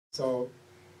So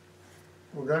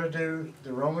we're going to do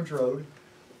the Romans Road,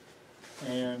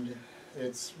 and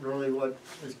it's really what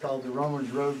is called the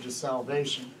Romans Road to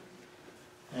Salvation.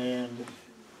 And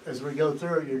as we go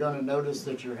through it, you're going to notice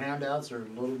that your handouts are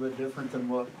a little bit different than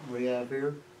what we have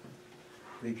here,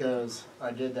 because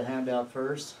I did the handout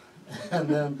first, and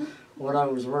then when I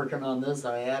was working on this,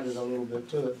 I added a little bit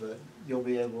to it, but you'll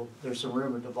be able, there's some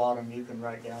room at the bottom, you can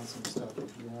write down some stuff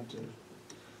if you want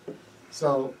to.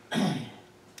 So,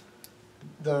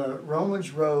 the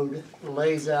Romans Road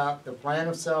lays out the plan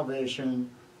of salvation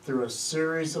through a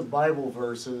series of Bible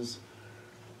verses,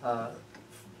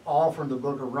 all from the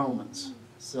book of Romans.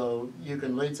 So you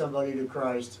can lead somebody to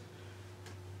Christ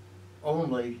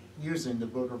only using the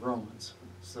book of Romans.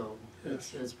 So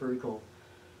it's pretty cool.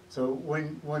 So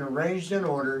when arranged in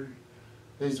order,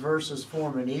 these verses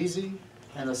form an easy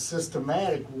and a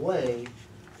systematic way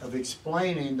of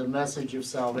explaining the message of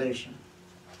salvation.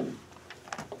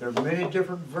 There are many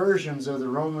different versions of the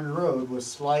Roman Road with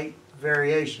slight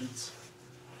variations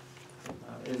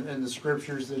in the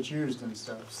scriptures that's used and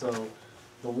stuff. So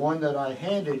the one that I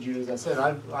handed you, as I said,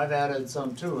 I've added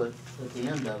some to it at the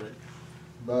end of it.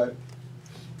 But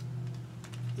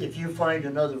if you find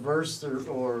another verse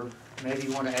or maybe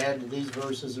you want to add to these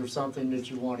verses or something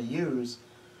that you want to use,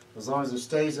 as long as it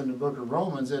stays in the book of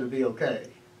Romans, it'll be okay.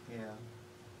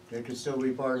 Yeah, it could still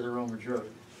be part of the Romans Road.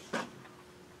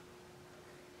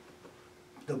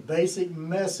 The basic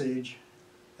message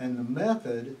and the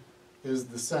method is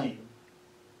the same.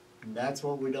 And that's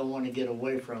what we don't want to get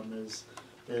away from is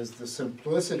the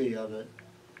simplicity of it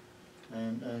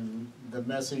and the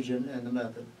message and the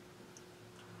method.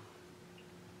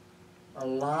 A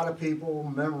lot of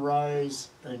people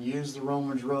memorize and use the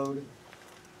Romans Road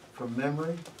from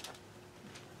memory.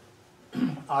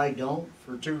 I don't,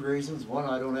 for two reasons. One,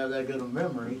 I don't have that good a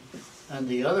memory. And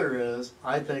the other is,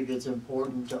 I think it's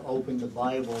important to open the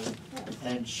Bible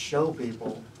and show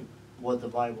people what the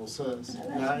Bible says.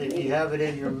 Now, if you have it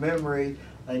in your memory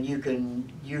and you can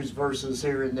use verses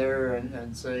here and there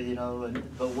and say, you know,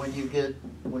 but when you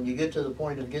get to the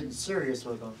point of getting serious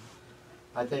with them,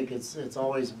 I think it's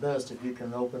always best if you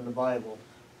can open the Bible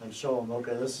and show them,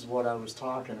 okay, this is what I was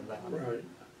talking about. Right.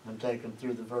 And take them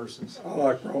through the verses. I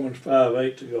like Romans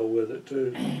 5:8 to go with it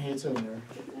too. It's in there.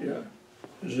 Yeah.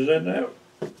 Is it in there?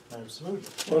 Absolutely.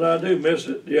 What I do miss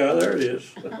it? Yeah, there it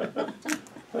is.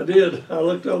 I did. I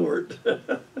looked over it.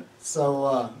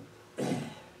 So,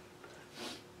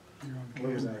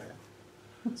 where was that at?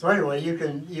 So anyway, you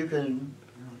can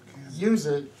use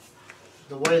it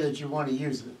the way that you want to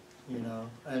use it, you know.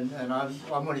 And I'm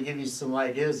going to give you some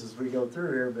ideas as we go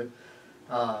through here,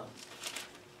 but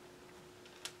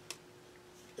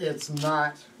it's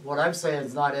not, what I'm saying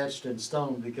is not etched in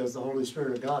stone, because the Holy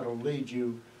Spirit of God will lead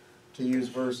you to use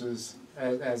verses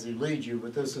as He leads you,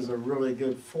 but this is a really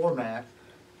good format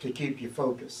to keep you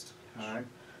focused. All right.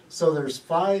 So there's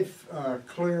 5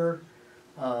 clear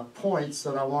points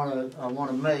that I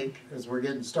want to make as we're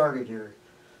getting started here.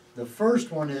 The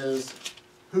first one is,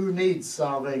 who needs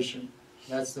salvation?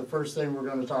 That's the first thing we're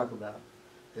going to talk about,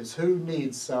 is who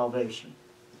needs salvation.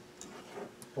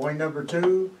 Point number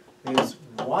 2 is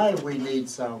why we need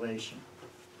salvation.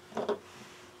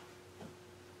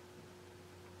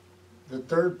 The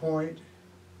third point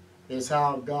is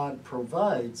how God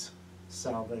provides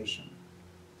salvation.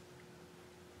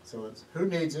 So it's who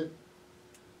needs it,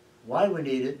 why we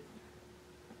need it,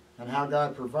 and how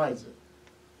God provides it.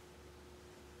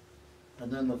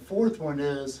 And then the fourth one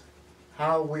is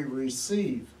how we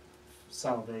receive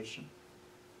salvation.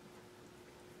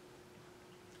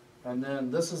 And then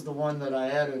this is the one that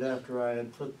I added after I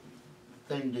had put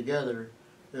the thing together,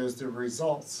 is the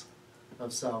results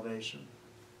of salvation.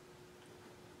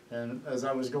 And as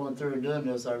I was going through and doing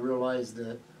this, I realized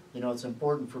that, you know, it's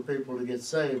important for people to get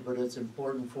saved, but it's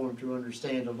important for them to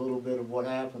understand a little bit of what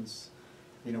happens,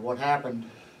 you know, what happened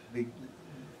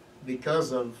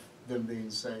because of them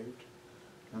being saved.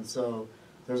 And so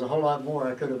there's a whole lot more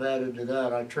I could have added to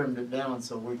that. I trimmed it down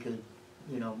so we could,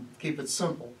 you know, keep it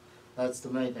simple. That's the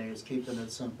main thing, is keeping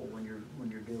it simple when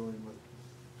you're dealing with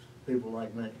people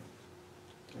like me.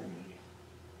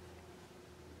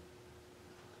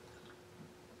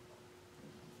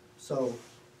 So,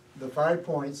 the 5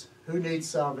 points: who needs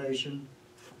salvation,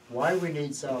 why we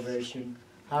need salvation,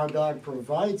 how God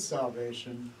provides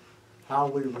salvation, how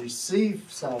we receive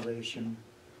salvation,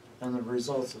 and the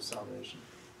results of salvation.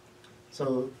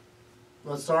 So,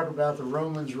 let's talk about the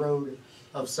Romans Road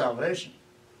of salvation.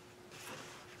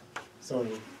 So,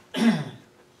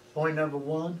 point number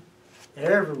 1,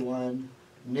 everyone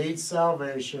needs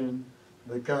salvation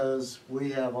because we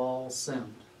have all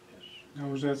sinned. Now,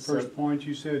 was that first point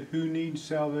you said, who needs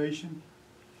salvation?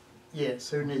 Yes,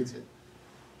 who needs it?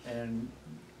 And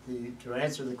to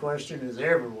answer the question is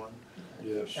everyone.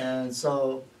 Yes. And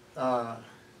so,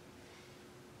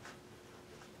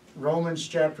 Romans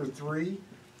chapter 3,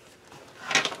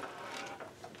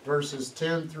 verses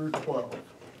 10 through 12.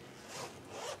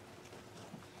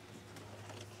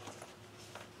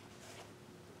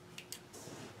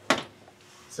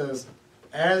 Says,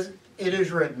 as it is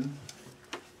written,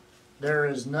 there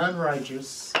is none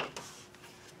righteous,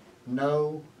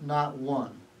 no, not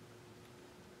one.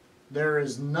 There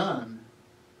is none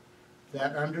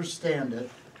that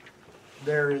understandeth,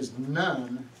 there is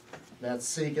none that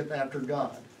seeketh after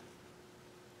God.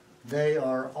 They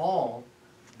are all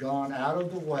gone out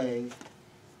of the way,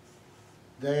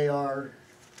 they are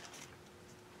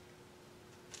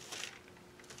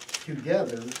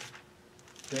together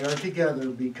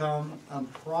become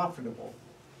unprofitable.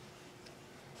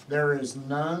 There is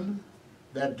none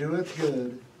that doeth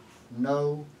good,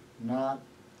 no, not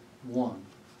one.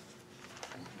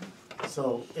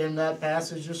 So in that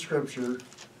passage of Scripture,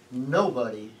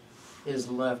 nobody is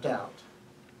left out.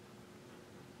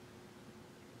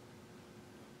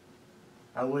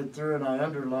 I went through and I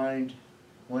underlined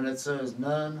when it says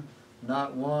none,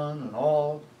 not one, and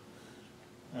all.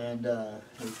 And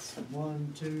it's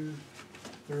 1, 2,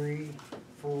 3,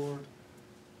 4,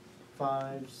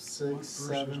 5, 6,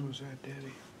 7. Was that,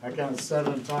 Daddy? I counted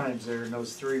 7 times there in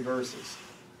those 3 verses.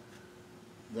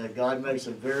 That God makes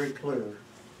it very clear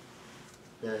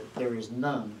that there is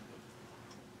none,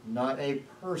 not a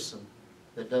person,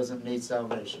 that doesn't need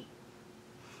salvation.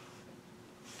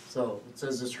 So it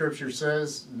says, the Scripture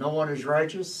says, no one is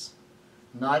righteous,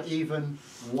 not even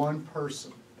one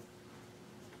person.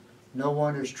 No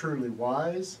one is truly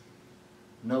wise.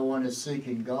 No one is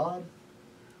seeking God.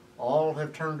 All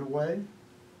have turned away.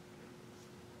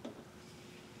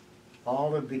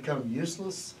 All have become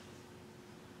useless.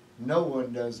 No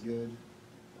one does good.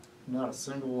 Not a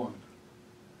single one.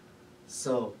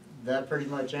 So that pretty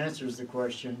much answers the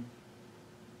question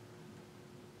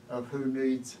of who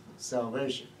needs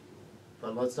salvation.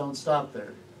 But let's don't stop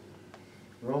there.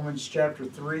 Romans chapter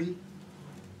 3,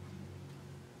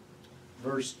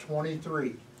 verse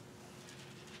 23.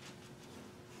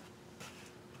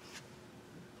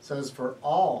 Says, for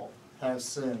all have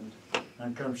sinned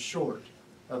and come short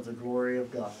of the glory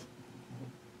of God.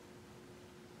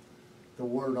 The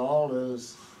word all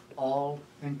is all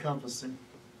encompassing.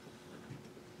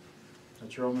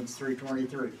 That's Romans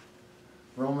 3:23.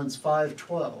 Romans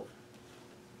 5:12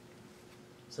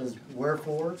 says,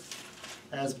 wherefore,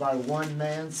 as by one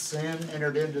man sin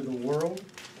entered into the world,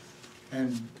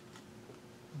 and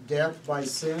death by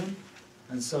sin,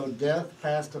 and so death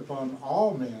passed upon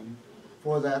all men,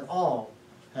 for that all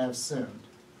have sinned.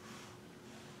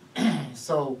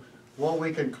 So what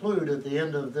we conclude at the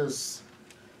end of this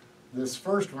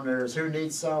first one there is who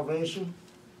needs salvation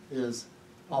is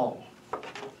all.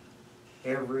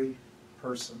 Every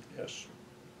person. Yes.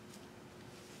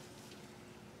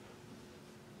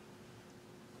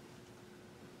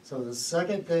 So the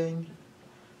second thing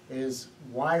is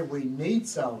why we need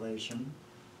salvation,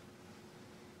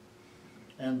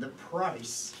 and the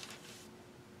price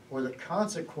or the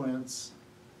consequence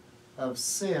of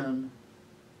sin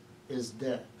is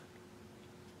death.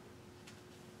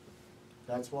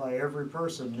 That's why every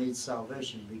person needs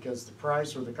salvation, because the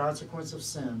price or the consequence of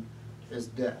sin is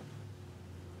death.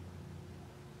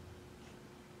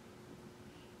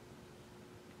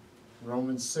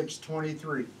 Romans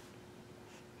 6:23.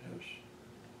 Yes.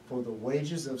 For the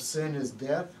wages of sin is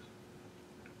death,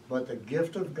 but the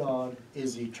gift of God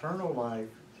is eternal life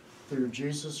through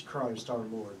Jesus Christ our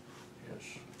Lord. Yes.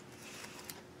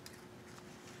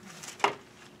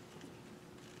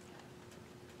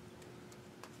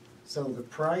 So the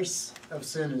price of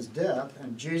sin is death,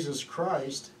 and Jesus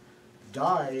Christ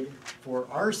died for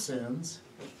our sins.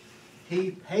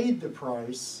 He paid the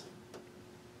price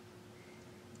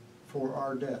for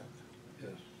our death.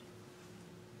 Yes.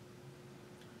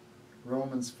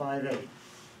 Romans 5:8.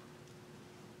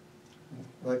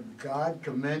 But God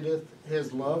commendeth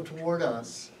his love toward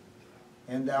us,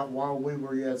 and that while we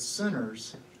were yet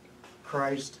sinners,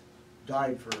 Christ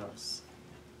died for us.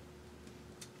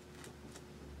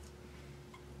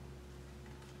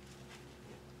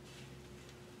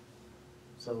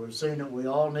 So we've seen that we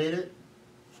all need it.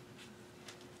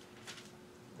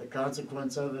 The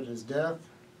consequence of it is death,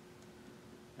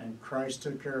 and Christ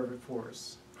took care of it for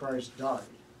us. Christ died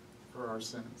for our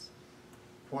sins.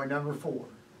 Point number 4,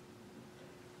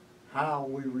 how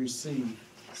we receive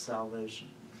salvation.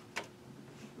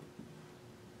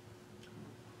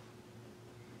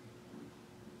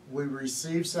 we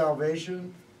receive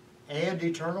salvation and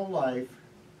eternal life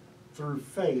through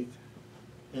faith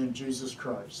in Jesus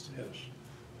Christ. Yes.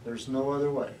 There's no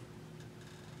other way.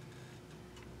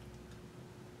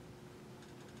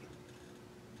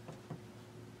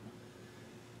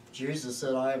 Jesus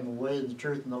said, I am the way, the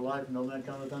truth, and the life, and no man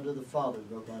cometh unto the Father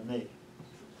but by me.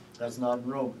 That's not in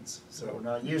Romans, so we're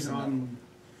not using that one.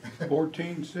 John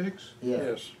 14:6? Yeah,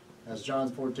 Yes. that's John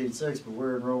 14:6, but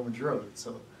we're in Romans Road,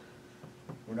 so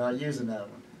we're not using that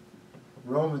one.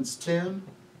 Romans 10,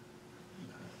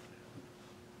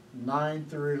 9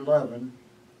 through 11,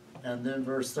 and then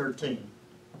verse 13.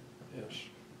 Yes.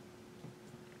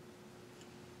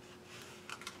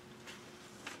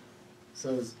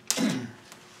 Says,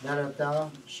 that if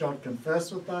thou shalt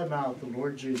confess with thy mouth the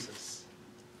Lord Jesus,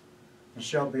 and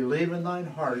shalt believe in thine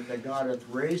heart that God hath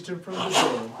raised him from the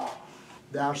dead,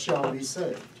 thou shalt be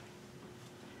saved.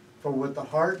 For with the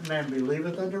heart man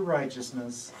believeth unto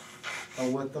righteousness,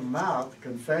 and with the mouth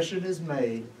confession is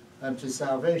made unto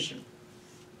salvation.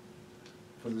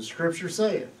 For the Scripture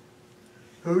saith,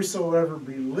 whosoever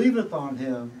believeth on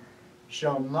him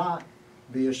shall not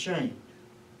be ashamed.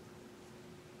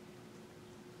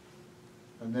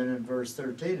 And then in verse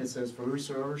 13 it says, for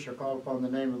whosoever shall call upon the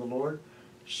name of the Lord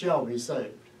shall be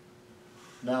saved.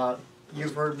 Now,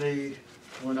 you've heard me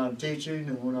when I'm teaching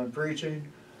and when I'm preaching,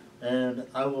 and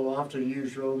I will often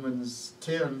use Romans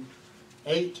 10,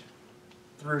 8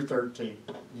 through 13.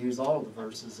 Use all the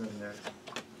verses in there.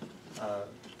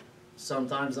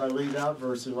 Sometimes I leave out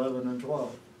verse 11 and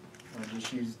 12. I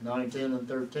just use 9, 10, and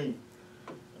 13.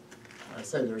 I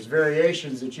say there's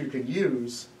variations that you can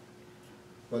use,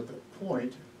 but the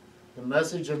point, the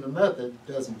message and the method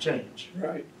doesn't change.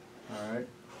 Right. All right?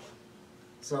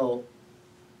 So,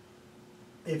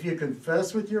 if you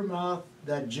confess with your mouth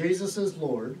that Jesus is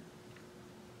Lord,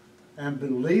 and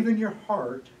believe in your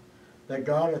heart that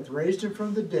God hath raised him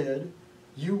from the dead,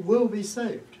 you will be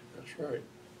saved. That's right.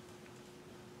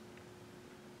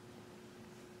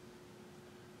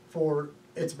 For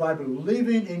it's by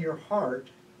believing in your heart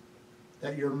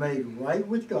that you're made right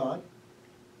with God,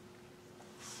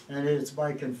 and it's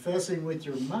by confessing with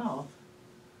your mouth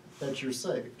that you're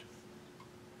saved.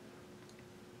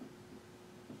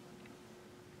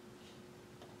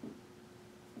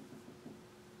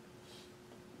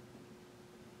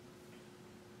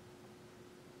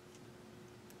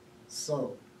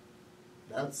 So,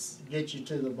 that's get you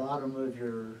to the bottom of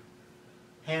your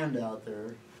handout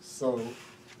there. So,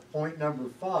 point number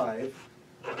 5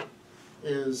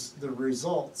 is the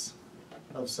results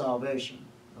of salvation.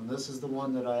 And this is the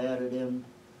one that I added in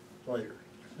later.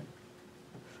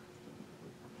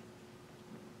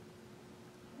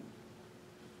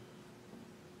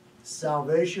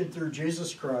 Salvation through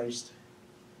Jesus Christ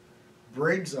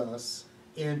brings us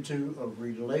into a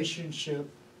relationship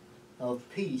of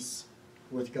peace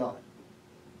with God.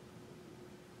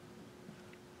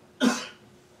 Let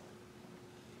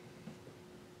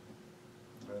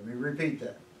me repeat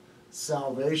that.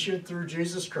 Salvation through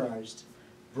Jesus Christ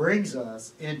brings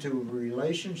us into a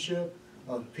relationship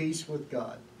of peace with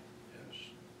God. Yes.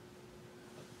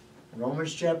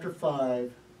 Romans chapter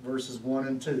 5, verses 1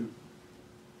 and 2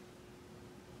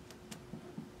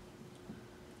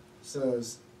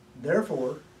 says,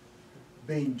 therefore,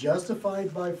 being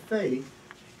justified by faith,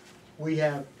 we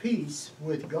have peace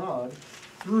with God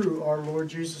through our Lord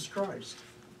Jesus Christ,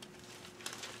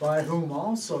 by whom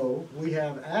also we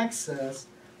have access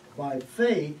by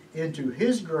faith into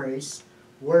his grace,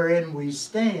 wherein we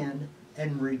stand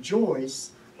and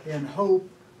rejoice in hope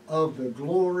of the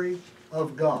glory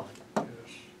of God. Yes.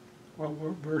 What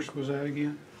verse was that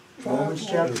again? Romans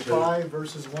chapter 5,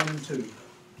 verses 1 and 2.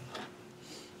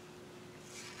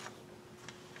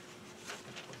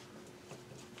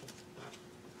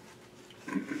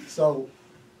 So,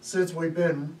 since we've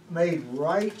been made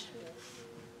right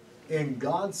in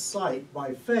God's sight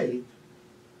by faith,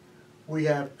 we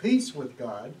have peace with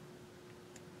God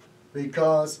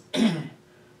because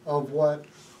of what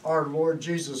our Lord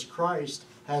Jesus Christ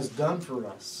has done for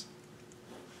us.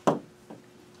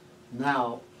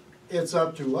 Now, it's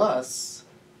up to us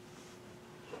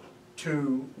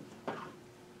to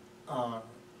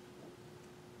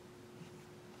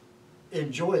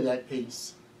enjoy that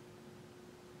peace.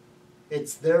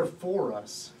 It's there for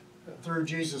us through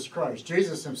Jesus Christ.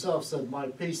 Jesus himself said, my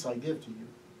peace I give to you.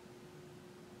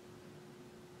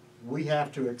 We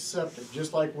have to accept it.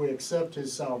 Just like we accept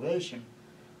his salvation,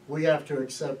 we have to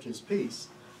accept his peace.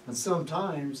 And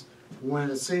sometimes when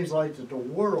it seems like that the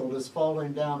world is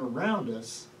falling down around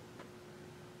us,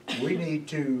 we need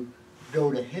to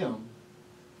go to him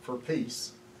for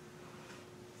peace.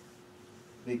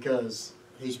 Because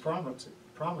he's promised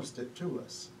promised it to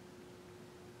us.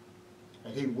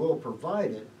 And He will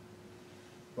provide it,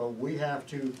 but we have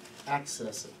to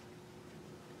access it.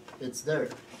 It's there.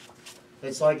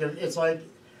 It's like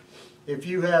if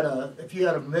you had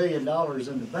 $1 million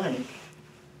in the bank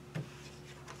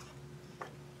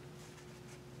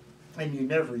and you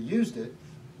never used it,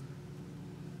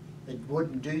 it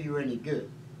wouldn't do you any good.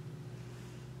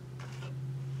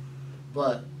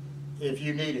 But if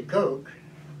you need a Coke,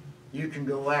 you can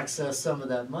go access some of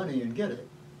that money and get it.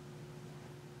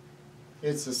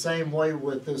 It's the same way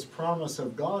with this promise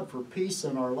of God for peace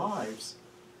in our lives.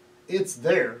 It's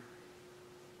there.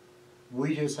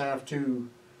 We just have to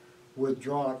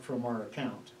withdraw it from our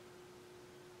account.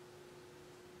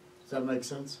 Does that make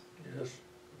sense? Yes.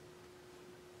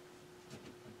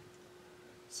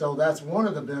 So that's one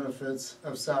of the benefits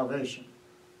of salvation.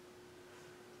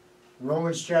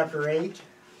 Romans chapter 8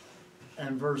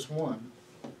 and verse 1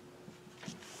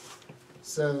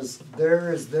 says,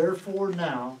 "There is therefore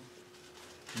now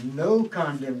no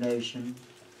condemnation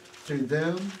to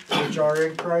them which are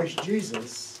in Christ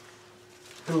Jesus,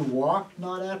 who walk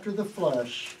not after the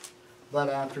flesh, but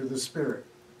after the Spirit."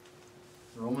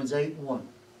 Romans 8:1.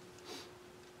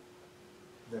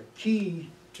 The key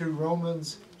to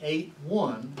Romans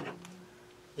 8:1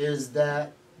 is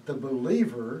that the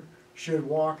believer should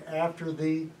walk after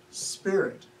the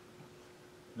Spirit.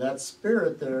 That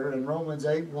Spirit there in Romans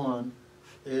 8:1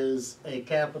 is a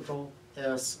capital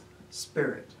S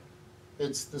Spirit.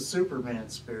 It's the Superman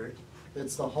Spirit.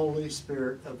 It's the Holy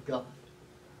Spirit of God.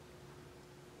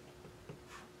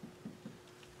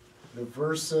 The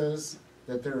verse says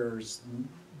that there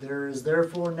is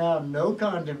therefore now no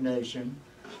condemnation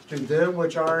to them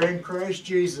which are in Christ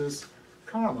Jesus,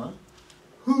 comma,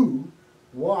 who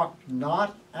walk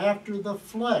not after the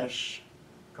flesh,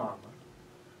 comma,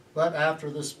 but after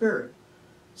the Spirit.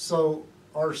 So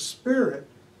our spirit,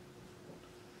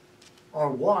 our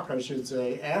walk, I should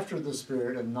say, after the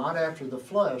Spirit and not after the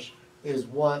flesh is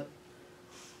what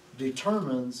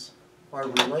determines our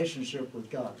relationship with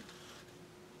God.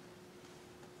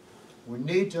 We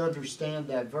need to understand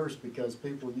that verse because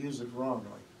people use it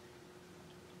wrongly.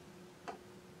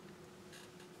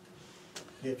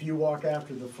 If you walk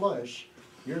after the flesh,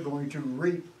 you're going to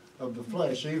reap of the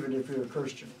flesh, even if you're a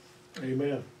Christian.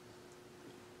 Amen.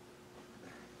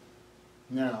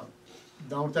 Now,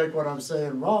 don't take what I'm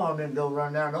saying wrong and go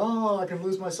run down, oh, I can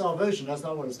lose my salvation. That's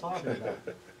not what it's talking about.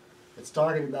 It's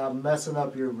talking about messing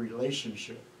up your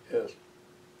relationship. Yes.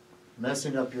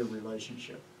 Messing up your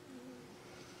relationship.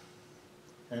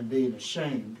 And being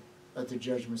ashamed at the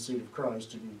judgment seat of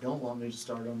Christ. And you don't want me to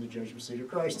start on the judgment seat of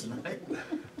Christ tonight.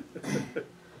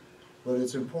 But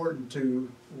it's important to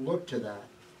look to that.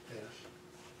 Yes.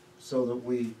 So that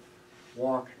we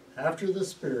walk after the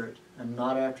Spirit and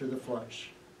not after the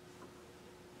flesh.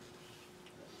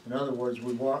 In other words,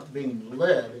 we walk being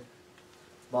led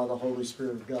by the Holy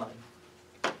Spirit of God.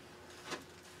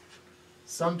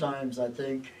 Sometimes I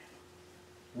think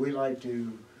we like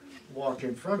to walk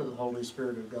in front of the Holy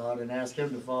Spirit of God and ask Him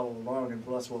to follow along and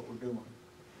bless what we're doing.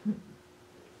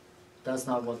 That's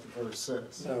not what the verse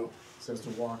says. No. It says to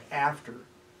walk after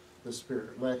the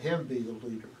Spirit. Let Him be the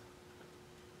leader.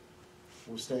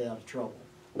 We'll stay out of trouble.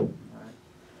 All right.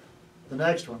 The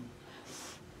next one.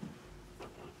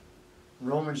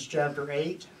 Romans chapter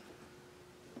 8,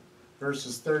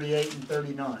 verses 38 and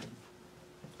 39. It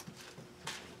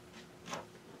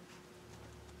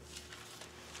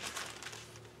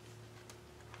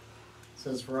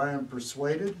says, "For I am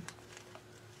persuaded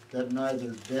that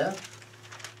neither death,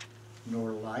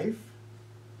 nor life,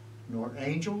 nor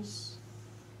angels,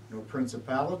 nor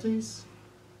principalities,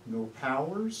 nor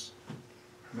powers,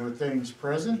 nor things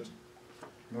present,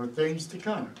 nor things to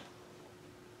come,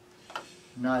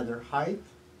 neither height,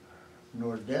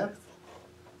 nor depth,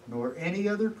 nor any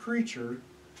other creature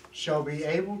shall be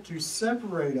able to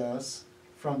separate us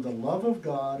from the love of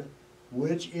God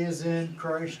which is in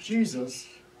Christ Jesus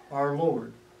our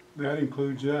Lord." That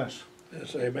includes us.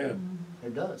 Yes, amen.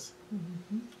 It does.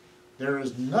 There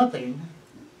is nothing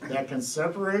that can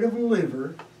separate a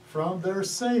believer from their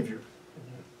Savior.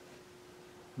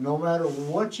 No matter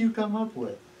what you come up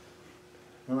with.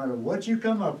 No matter what you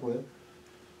come up with,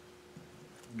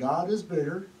 God is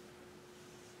bigger,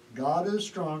 God is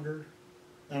stronger,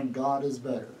 and God is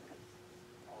better.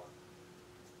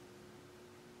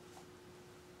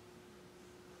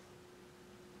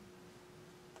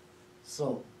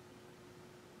 So,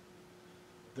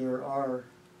 there are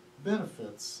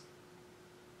benefits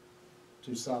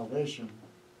to salvation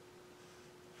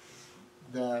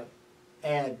that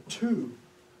add to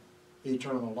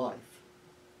eternal life.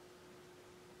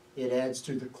 It adds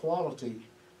to the quality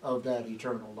of that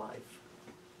eternal life.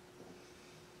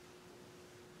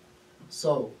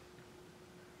 So,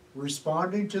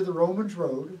 responding to the Romans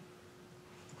road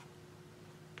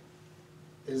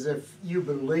is if you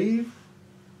believe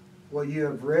what you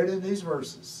have read in these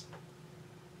verses,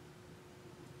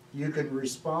 you can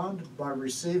respond by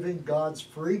receiving God's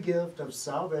free gift of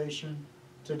salvation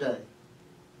today.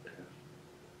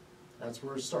 That's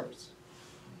where it starts.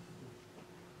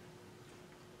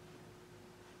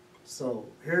 So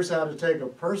here's how to take a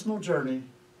personal journey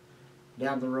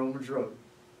down the Romans road.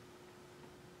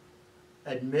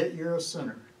 Admit you're a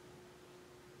sinner.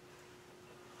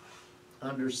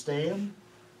 Understand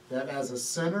that as a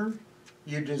sinner,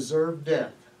 you deserve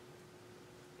death.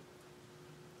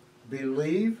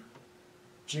 Believe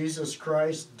Jesus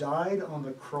Christ died on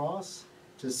the cross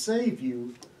to save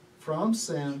you from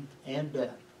sin and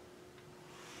death.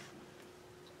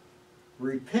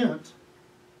 Repent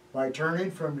by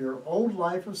turning from your old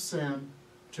life of sin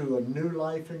to a new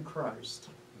life in Christ.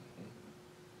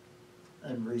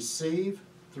 And receive,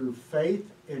 through faith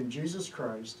in Jesus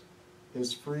Christ,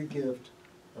 His free gift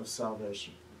of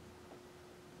salvation.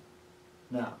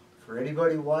 Now, for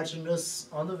anybody watching this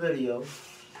on the video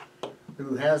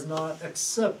who has not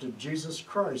accepted Jesus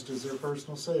Christ as their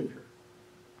personal Savior,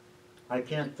 I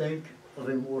can't think of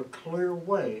a more clear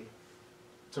way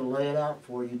to lay it out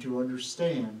for you to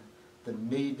understand the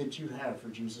need that you have for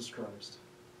Jesus Christ.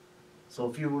 So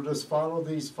if you will just follow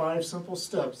these 5 simple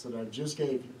steps that I just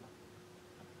gave you.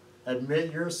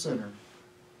 Admit you're a sinner.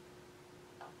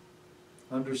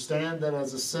 Understand that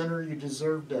as a sinner you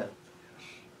deserve death.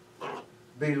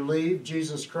 Believe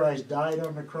Jesus Christ died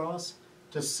on the cross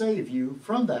to save you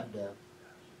from that death.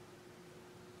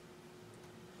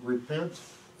 Repent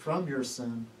from your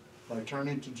sin by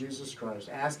turning to Jesus Christ,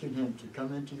 asking Him to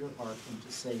come into your heart and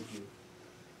to save you.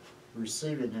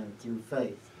 Receiving Him through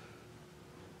faith,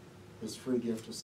 His free gift of